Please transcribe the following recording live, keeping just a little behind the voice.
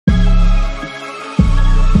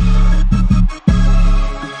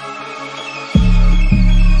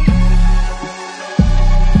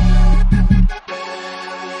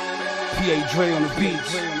Dre on the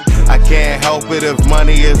beats. I can't help it if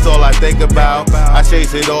money is all I think about. I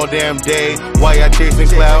chase it all damn day. Why y'all chasing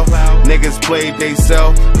clout? Niggas play they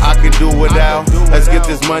self, I can do without. Let's get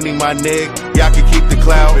this money, my nigga. Y'all can keep the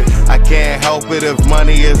clout. I can't help it if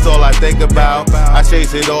money is all I think about. I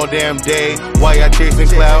chase it all damn day. Why y'all chasing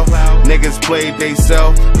clout? Niggas play they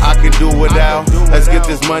self, I can do without. Let's get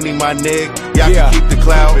this money, my nigga. Y'all can keep the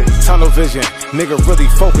clout. Tunnel vision, nigga really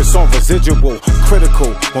focus on residual,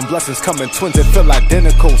 critical. When blessings come in twins, it feel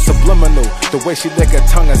identical, subliminal. The way she lick her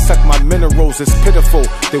tongue and suck my minerals is pitiful.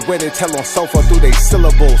 The way they tell on sofa through they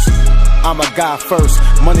syllables. I'm a guy first,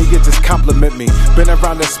 money get just compliment me. Been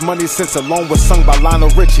around this money since Alone was sung by Lionel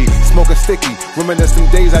Richie. Smoking sticky, reminiscing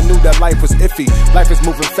days I knew that life was iffy. Life is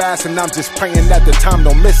moving fast and I'm just praying that the time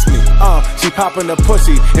don't miss me. She popping a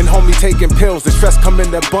pussy and homie taking pills. The stress come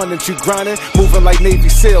in abundance, you grinding, moving like Navy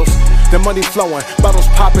SEALs. The money flowing, bottles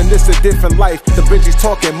popping, this a different life. The bitches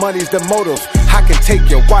talking, money's the motive. I can take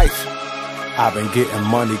your wife. I've been getting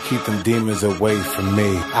money, keep them demons away from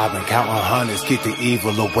me. I've been counting hundreds, keep the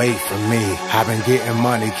evil away from me. I've been getting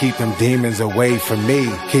money, keep them demons away from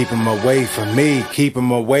me. Keep them away from me, keep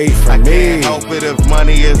them away from me. I can't help it if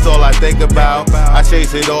money is all I think about. I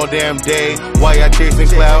chase it all damn day. Why y'all chasing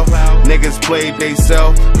clout? Niggas play they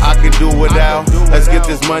self, I can do without. Let's get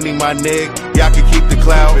this money, my nigga. Y'all can keep the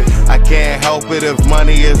clout. I can't help it if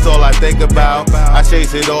money is all I think about. I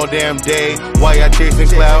chase it all damn day. Why y'all chasing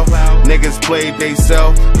clout? Niggas play they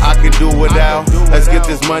self, I can do without. Let's get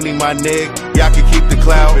this money, my nigga. Y'all can keep the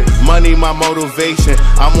clout. Money my motivation,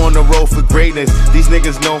 I'm on the road for greatness. These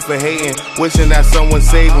niggas known for hating, wishing that someone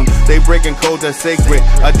save them. They breaking codes that's sacred,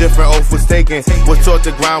 a different oath was taken. Was taught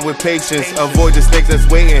to grind with patience, avoid the snakes that's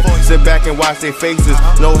waiting. Sit back and watch their faces,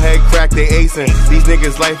 no head crack they acing. These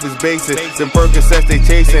niggas life is basic, them Percocets they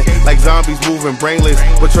chasing. Like zombies moving brainless,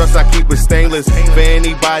 but trust I keep it stainless. For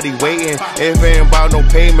anybody waiting, if it ain't about no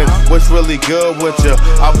payment, what's really good with ya?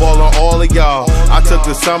 I ball on all of y'all. I took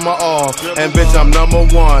the summer off, and bitch I'm number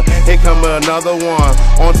one. Here come another one,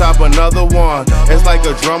 on top another one. It's like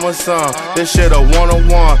a drummer song. This shit a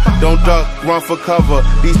one-on-one. Don't duck, run for cover.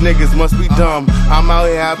 These niggas must be dumb. I'm out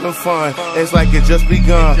here having fun. It's like it just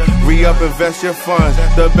begun. Re-up, invest your funds.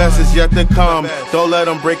 The best is yet to come. Don't let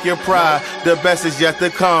them break your pride. The best is yet to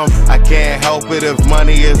come. I can't help it if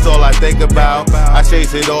money is all I think about. I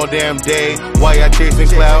chase it all damn day. Why y'all chasing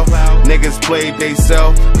clout? Niggas play they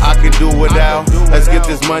self, I can do without. Let's get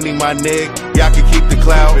this money, my nigga. Y'all can keep the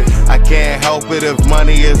clout. I can't help it if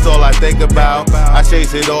money is all I think about. I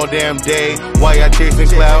chase it all damn day. Why y'all chasing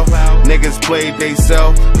clout? Niggas play they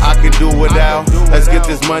self, I can do without. Let's get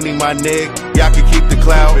this money, my nigga. Y'all can keep the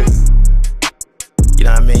clout. You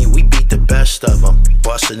know what I mean? We beat the best of them.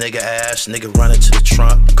 Bust a nigga ass, nigga running to the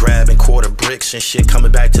trunk, grabbing quarter bricks and shit,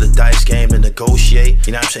 coming back to the dice game to negotiate.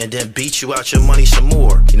 You know what I'm saying? Then beat you out your money some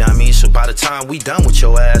more. You know what I mean? So by the time we done with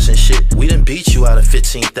your ass and shit, we done beat you out of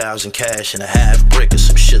 15,000 cash and a half brick or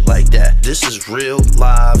some shit like that. This is real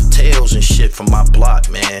live tales and shit from my block,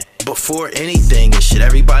 man. Before anything and shit,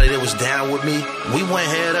 everybody that was down with me, we went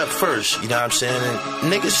head up first, you know what I'm saying?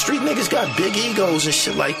 And niggas, street niggas got big egos and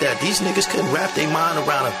shit like that. These niggas couldn't wrap their mind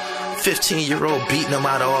around a 15-year-old beating them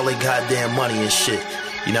out of all their goddamn money and shit.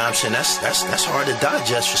 You know what I'm saying? That's hard to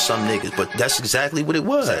digest for some niggas, but that's exactly what it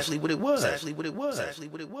was. Exactly what it was. Exactly what it was. Exactly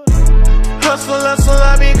what it was. Hustle, hustle,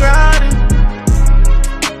 I be grinding.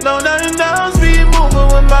 No, nothing else be moving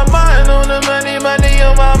with my mind on the money, money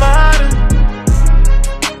on my mind.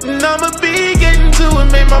 And I'ma be getting to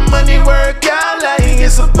it, make my money work out like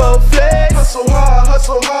it's a buffet. Hustle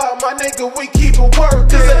hard, my nigga, we keep it working.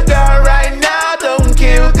 Cause a guy right now don't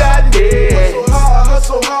care who got it.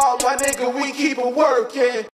 Hustle hard, my nigga, we keep it working.